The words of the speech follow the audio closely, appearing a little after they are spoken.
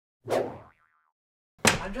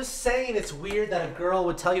I'm just saying it's weird that a girl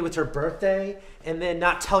would tell you it's her birthday and then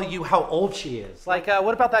not tell you how old she is. Like,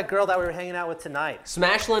 what about that girl that we were hanging out with tonight?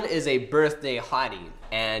 Smashland is a birthday hottie,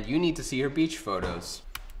 and you need to see her beach photos.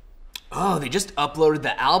 Oh, they just uploaded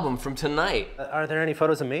the album from tonight. Are there any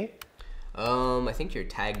photos of me? I think you're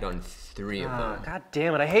tagged on 3 of them. God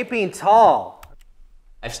damn it, I hate being tall.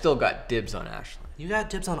 I've still got dibs on Ashlynn. You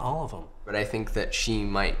got dibs on all of them. But I think that she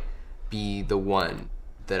might be the one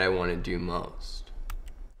that I want to do most.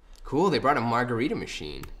 Cool, they brought a margarita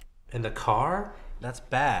machine. In the car? That's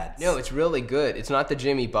bad. No, it's really good. It's not the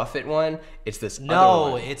Jimmy Buffett one, it's this other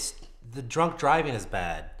one. No, it's the drunk driving is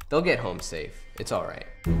bad. They'll get home safe. It's all right.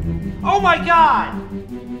 Oh my God!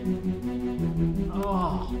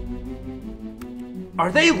 Oh.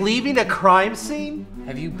 Are they leaving a crime scene?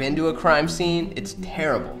 Have you been to a crime scene? It's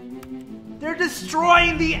terrible. They're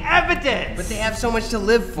destroying the evidence! But they have so much to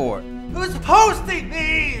live for. Who's posting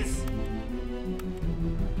these?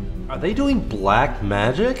 Are they doing black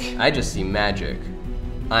magic? I just see magic.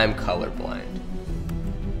 I'm colorblind.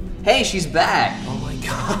 Hey, she's back! Oh my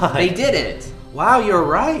God. They did it! Wow, you're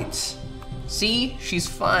right. See? She's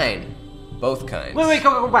fine. Both kinds. Wait,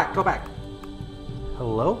 go back.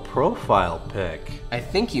 Hello, profile pic. I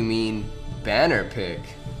think you mean banner pic.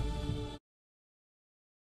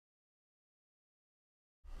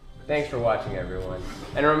 Thanks for watching, everyone.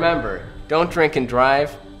 And remember, don't drink and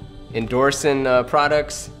drive, endorse in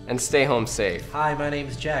products, and stay home safe. Hi, my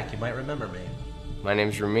name's Jack. You might remember me. My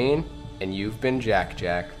name's Ramin, and you've been Jack.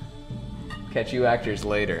 Catch you actors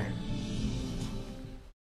later.